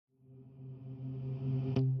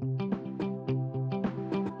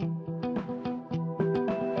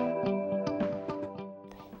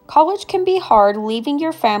College can be hard leaving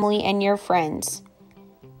your family and your friends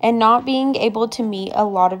and not being able to meet a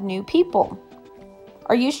lot of new people.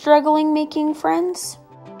 Are you struggling making friends?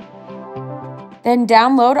 Then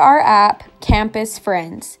download our app, Campus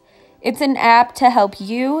Friends. It's an app to help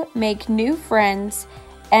you make new friends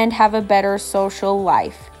and have a better social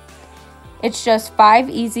life. It's just 5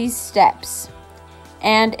 easy steps,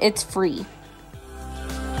 and it's free.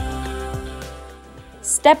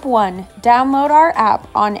 Step 1. Download our app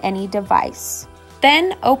on any device.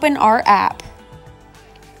 Then open our app.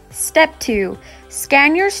 Step 2.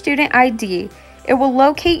 Scan your student ID. It will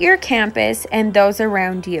locate your campus and those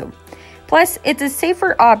around you. Plus, it's a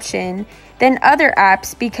safer option than other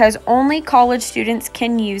apps because only college students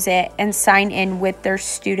can use it and sign in with their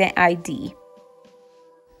student ID.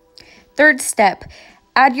 Third step,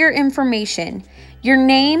 add your information, your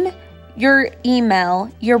name, your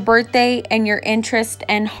email, your birthday, and your interests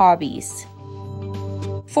and hobbies.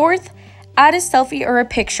 Fourth, add a selfie or a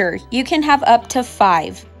picture. You can have up to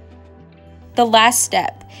 5. The last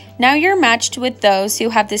step, now you're matched with those who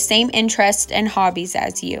have the same interests and hobbies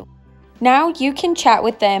as you. Now you can chat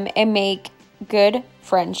with them and make good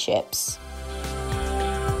friendships.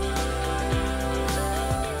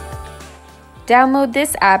 Download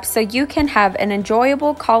this app so you can have an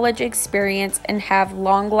enjoyable college experience and have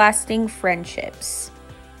long-lasting friendships.